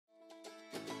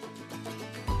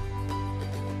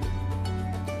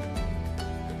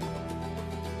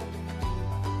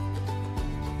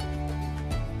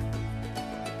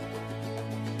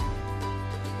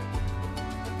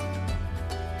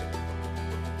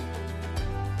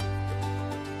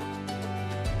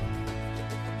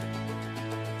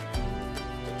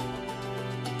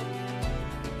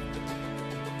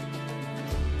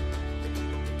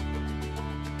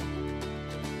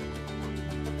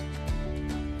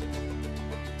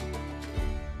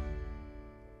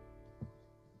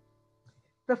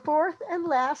The fourth and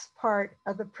last part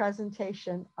of the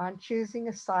presentation on choosing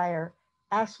a sire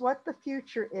asks what the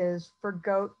future is for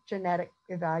goat genetic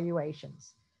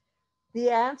evaluations. The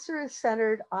answer is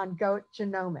centered on goat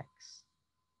genomics.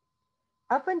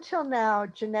 Up until now,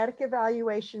 genetic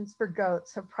evaluations for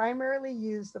goats have primarily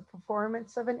used the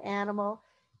performance of an animal,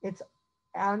 its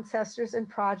ancestors and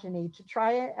progeny to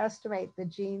try and estimate the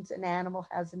genes an animal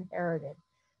has inherited,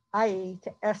 i.e.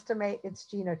 to estimate its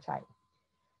genotype.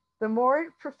 The more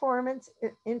performance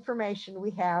information we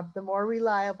have, the more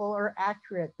reliable or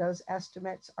accurate those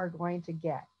estimates are going to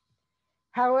get.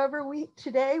 However,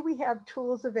 today we have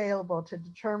tools available to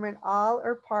determine all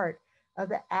or part of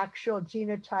the actual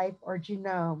genotype or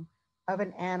genome of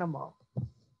an animal.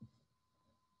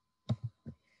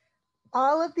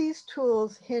 All of these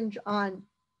tools hinge on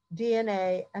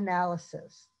DNA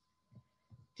analysis.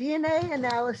 DNA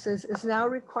analysis is now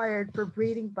required for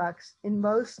breeding bucks in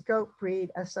most goat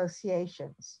breed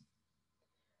associations.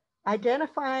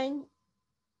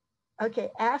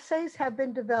 Assays have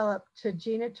been developed to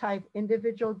genotype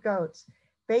individual goats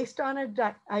based on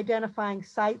identifying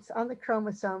sites on the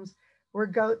chromosomes where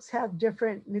goats have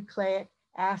different nucleic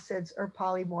acids or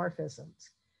polymorphisms,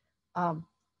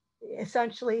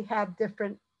 essentially have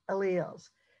different alleles.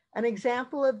 An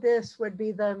example of this would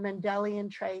be the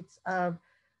Mendelian traits of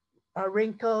a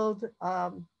wrinkled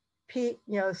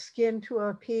skin to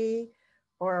a pea,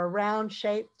 or a round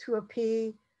shape to a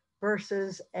pea,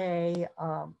 versus a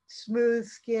smooth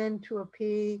skin to a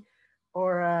pea,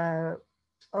 or a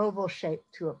oval shape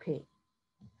to a pea.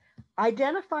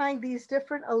 Identifying these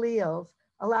different alleles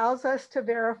allows us to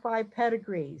verify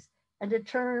pedigrees and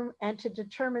to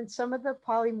determine some of the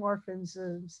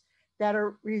polymorphisms that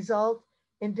result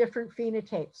in different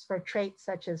phenotypes for traits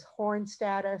such as horn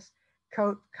status,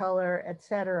 coat color,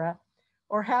 etc.,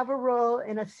 or have a role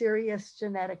in a serious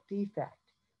genetic defect.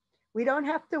 We don't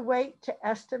have to wait to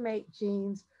estimate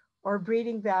genes or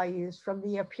breeding values from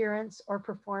the appearance or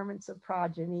performance of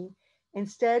progeny.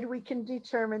 Instead, we can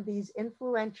determine these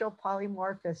influential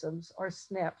polymorphisms, or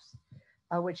SNPs,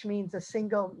 which means a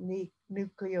single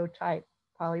nucleotide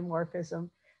polymorphism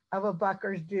of a buck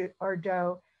or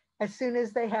doe, as soon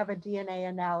as they have a DNA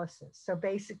analysis. So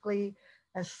basically,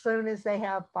 as soon as they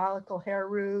have follicle hair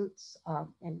roots,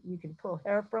 and you can pull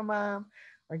hair from them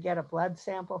or get a blood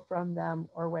sample from them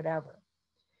or whatever.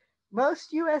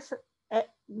 Most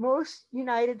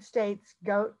United States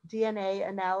goat DNA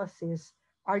analyses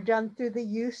are done through the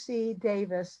UC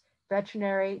Davis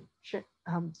Veterinary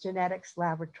Genetics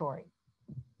Laboratory.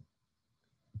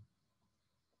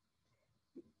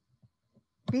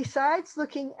 Besides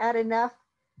looking at enough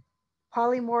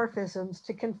polymorphisms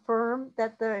to confirm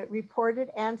that the reported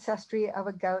ancestry of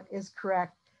a goat is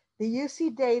correct, the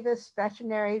UC Davis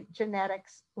Veterinary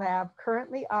Genetics Lab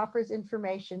currently offers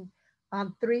information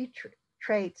on 3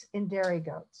 traits in dairy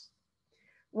goats.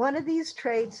 One of these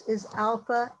traits is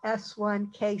alpha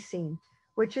S1 casein,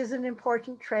 which is an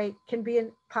important trait, can be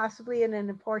possibly an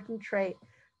important trait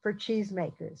for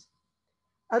cheesemakers.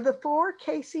 Of the 4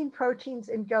 casein proteins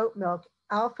in goat milk,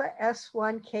 alpha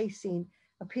S1 casein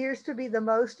appears to be the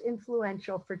most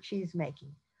influential for cheese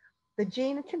making. The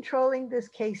gene controlling this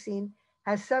casein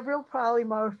has several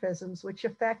polymorphisms which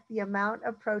affect the amount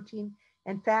of protein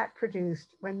and fat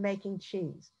produced when making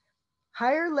cheese.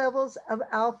 Higher levels of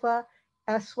alpha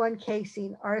S1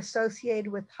 casein are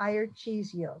associated with higher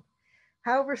cheese yield.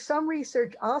 However, some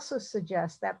research also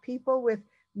suggests that people with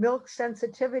milk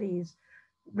sensitivities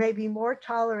may be more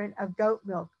tolerant of goat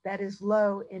milk that is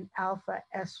low in alpha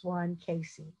S1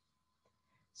 casein.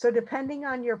 So depending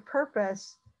on your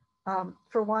purpose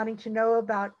for wanting to know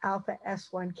about alpha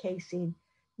S1 casein,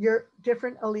 your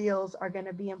different alleles are going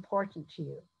to be important to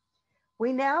you.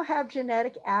 We now have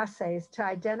genetic assays to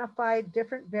identify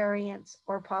different variants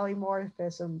or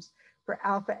polymorphisms for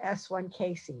alpha S1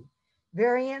 casein.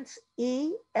 Variants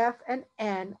E, F, and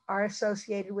N are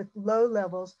associated with low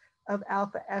levels of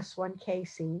alpha S1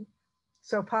 casein,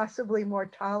 so possibly more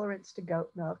tolerance to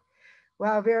goat milk,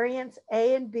 while variants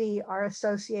A and B are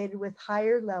associated with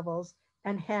higher levels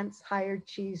and hence higher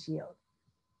cheese yield.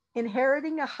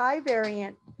 Inheriting a high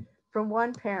variant from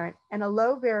one parent and a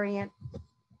low variant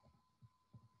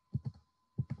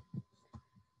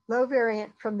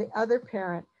from the other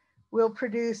parent will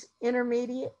produce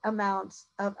intermediate amounts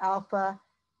of alpha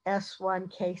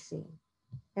S1 casein.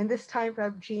 And this type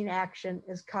of gene action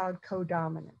is called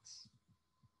codominance.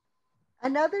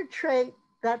 Another trait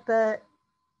that the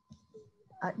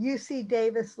UC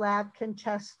Davis lab can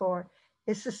test for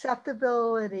is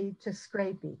susceptibility to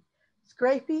scrapie.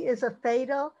 Scrapie is a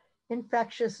fatal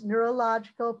infectious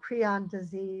neurological prion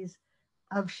disease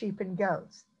of sheep and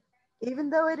goats.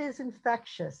 Even though it is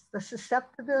infectious, the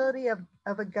susceptibility of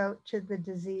a goat to the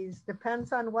disease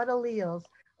depends on what alleles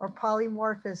or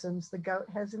polymorphisms the goat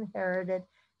has inherited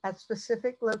at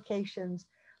specific locations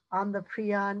on the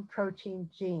prion protein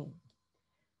gene.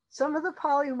 Some of the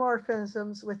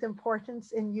polymorphisms with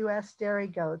importance in US dairy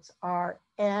goats are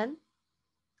N,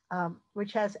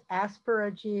 which has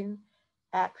asparagine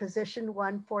at position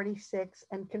 146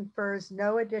 and confers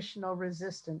no additional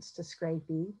resistance to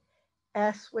scrapie.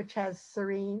 S, which has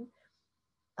serine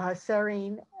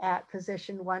at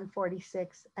position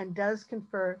 146 and does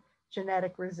confer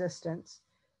genetic resistance.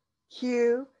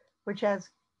 Q, which has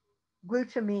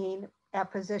glutamine at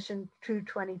position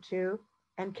 222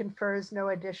 and confers no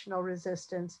additional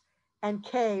resistance. And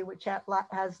K, which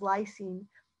has lysine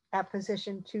at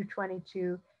position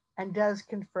 222 and does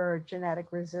confer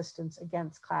genetic resistance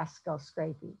against classical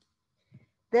scrapie.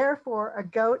 Therefore, a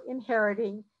goat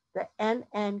inheriting the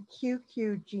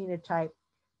NNQQ genotype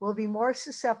will be more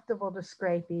susceptible to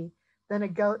scrapie than a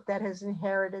goat that has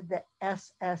inherited the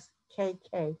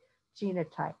SSKK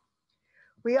genotype.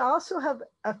 We also have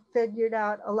figured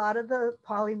out a lot of the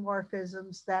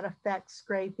polymorphisms that affect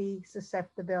scrapie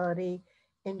susceptibility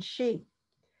in sheep.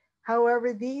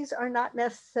 However, these are not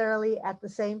necessarily at the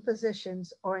same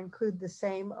positions or include the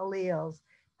same alleles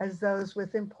as those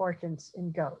with importance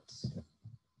in goats.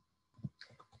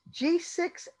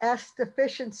 G6S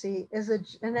deficiency is a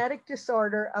genetic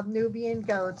disorder of Nubian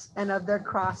goats and of their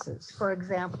crosses, for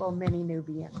example, mini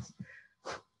Nubians.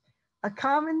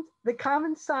 The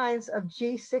common signs of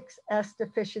G6S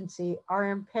deficiency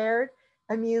are impaired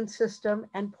immune system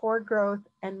and poor growth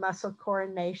and muscle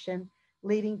coordination,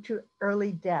 leading to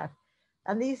early death.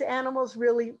 And these animals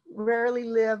really rarely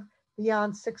live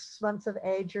beyond 6 months of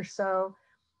age or so,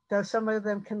 though some of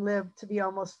them can live to be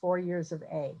almost 4 years of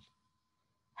age.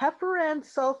 Heparan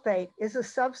sulfate is a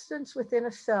substance within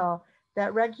a cell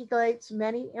that regulates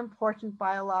many important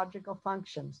biological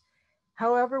functions.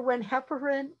 However, when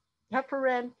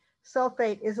heparan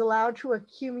sulfate is allowed to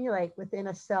accumulate within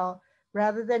a cell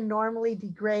rather than normally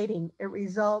degrading, it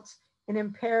results in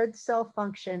impaired cell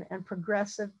function and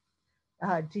progressive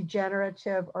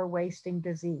degenerative or wasting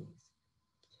disease.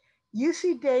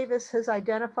 UC Davis has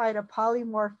identified a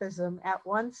polymorphism at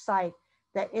one site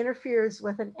that interferes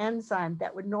with an enzyme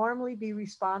that would normally be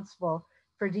responsible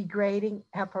for degrading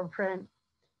heparan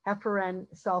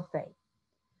sulfate.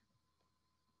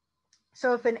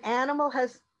 So if an animal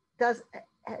has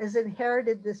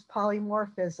inherited this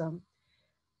polymorphism,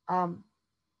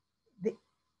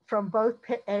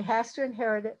 it has to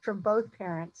inherit it from both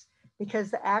parents because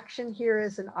the action here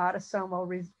is an autosomal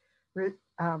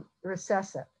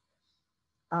recessive.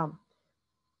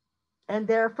 And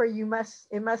therefore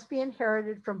it must be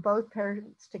inherited from both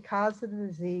parents to cause the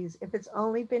disease. If it's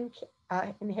only been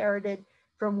inherited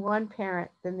from one parent,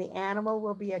 then the animal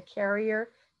will be a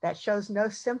carrier that shows no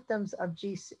symptoms of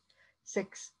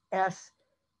G6S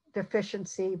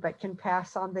deficiency, but can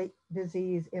pass on the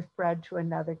disease if bred to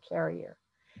another carrier.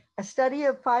 A study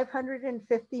of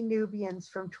 550 Nubians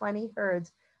from 20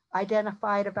 herds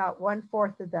identified about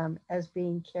 1/4 of them as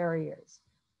being carriers.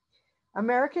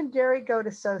 American Dairy Goat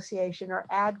Association, or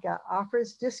ADGA,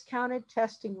 offers discounted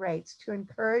testing rates to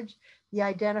encourage the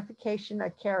identification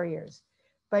of carriers,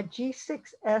 but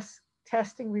G6S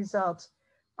testing results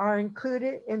are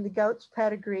included in the goat's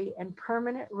pedigree and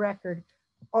permanent record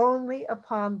only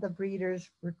upon the breeder's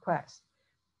request.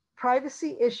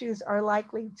 Privacy issues are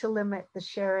likely to limit the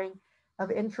sharing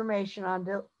of information on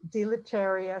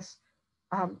deleterious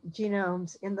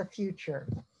genomes in the future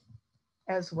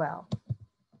as well.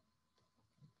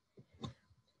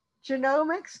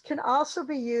 Genomics can also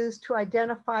be used to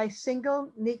identify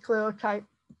single nucleotide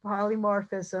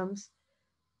polymorphisms,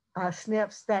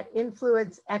 SNPs, that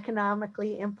influence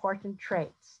economically important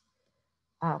traits.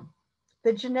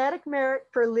 The genetic merit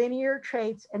for linear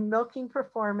traits and milking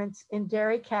performance in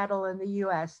dairy cattle in the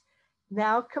US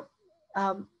now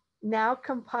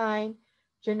combine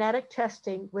genetic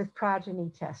testing with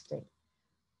progeny testing.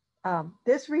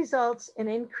 This results in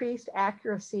increased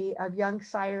accuracy of young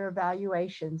sire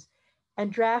evaluations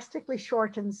and drastically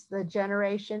shortens the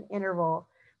generation interval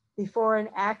before an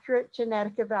accurate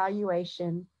genetic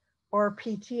evaluation, or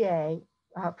PTA,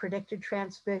 predicted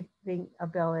transmitting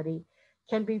ability,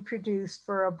 can be produced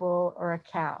for a bull or a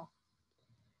cow.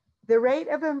 The rate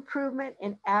of improvement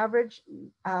in average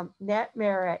net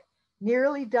merit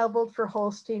nearly doubled for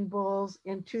Holstein bulls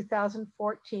in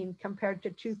 2014 compared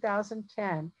to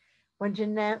 2010, when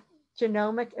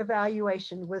genomic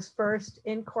evaluation was first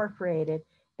incorporated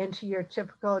into your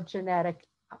typical genetic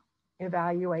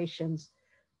evaluations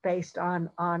based on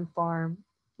on-farm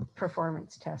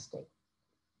performance testing.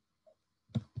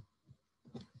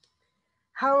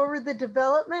 However, the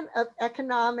development of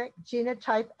economic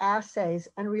genotype assays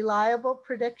and reliable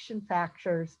prediction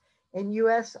factors in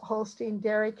US Holstein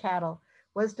dairy cattle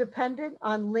was dependent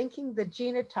on linking the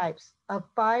genotypes of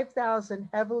 5,000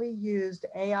 heavily used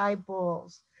AI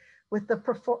bulls with the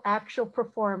actual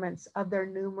performance of their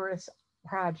numerous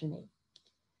progeny.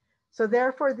 So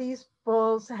therefore, these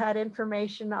bulls had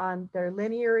information on their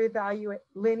linear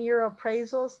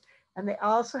appraisals, and they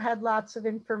also had lots of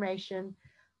information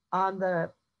on the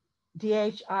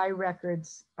DHI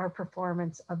records or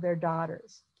performance of their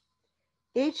daughters.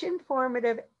 Each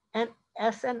informative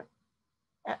SNP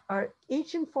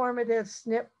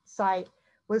site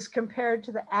was compared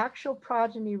to the actual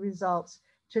progeny results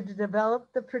to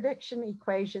develop the prediction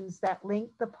equations that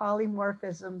link the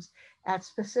polymorphisms at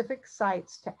specific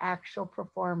sites to actual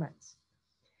performance.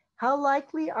 How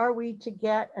likely are we to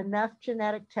get enough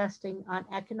genetic testing on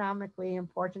economically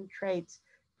important traits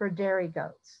for dairy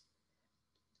goats?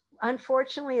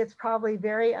 Unfortunately, it's probably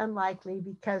very unlikely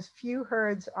because few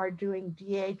herds are doing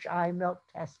DHI milk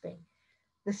testing.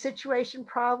 The situation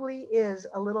probably is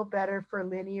a little better for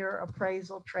linear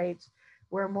appraisal traits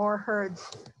where more herds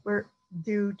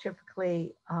do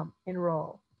typically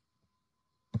enroll.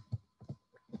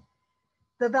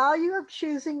 The value of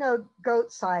choosing a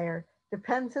goat sire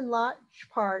depends in large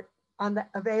part on the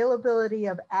availability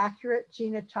of accurate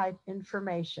genotype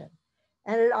information.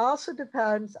 And it also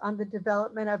depends on the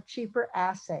development of cheaper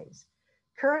assays.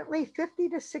 Currently, 50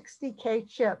 to 60K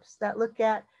chips that look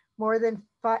at more than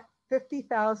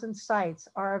 50,000 sites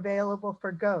are available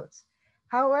for goats.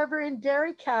 However, in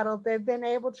dairy cattle, they've been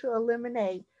able to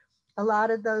eliminate a lot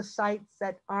of those sites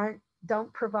that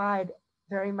don't provide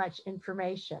very much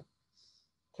information.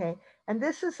 Okay, and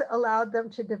this has allowed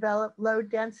them to develop low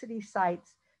density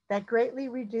sites that greatly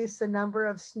reduce the number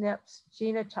of SNPs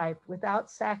genotype without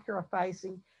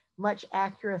sacrificing much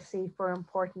accuracy for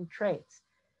important traits.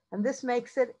 And this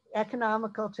makes it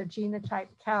economical to genotype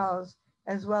cows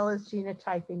as well as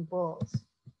genotyping bulls.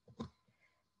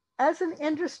 As an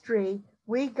industry,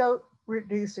 we goat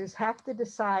producers have to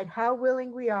decide how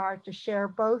willing we are to share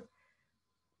both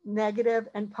negative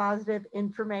and positive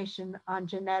information on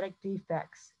genetic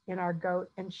defects in our goat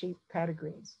and sheep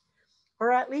pedigrees.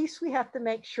 Or at least we have to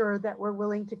make sure that we're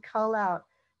willing to cull out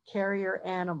carrier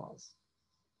animals.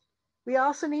 We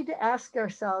also need to ask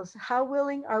ourselves, how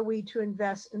willing are we to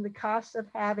invest in the cost of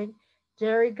having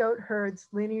dairy goat herds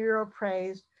linear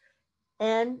appraised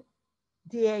and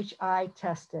DHI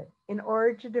tested in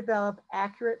order to develop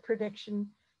accurate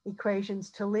prediction equations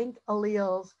to link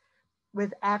alleles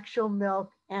with actual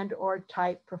milk and or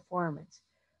type performance?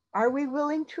 Are we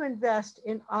willing to invest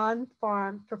in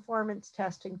on-farm performance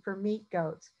testing for meat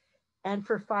goats and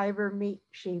for fiber meat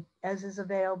sheep as is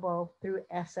available through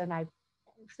NSIP?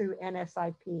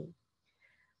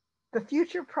 The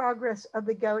future progress of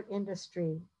the goat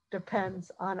industry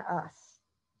depends on us.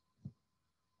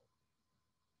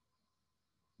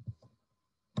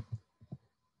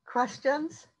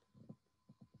 Questions?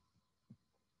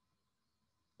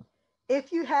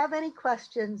 If you have any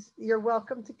questions, you're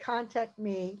welcome to contact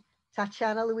me,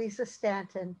 Tatiana Louisa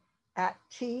Stanton, at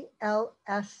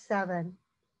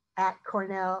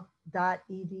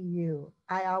tls7@cornell.edu.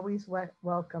 I always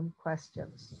welcome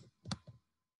questions.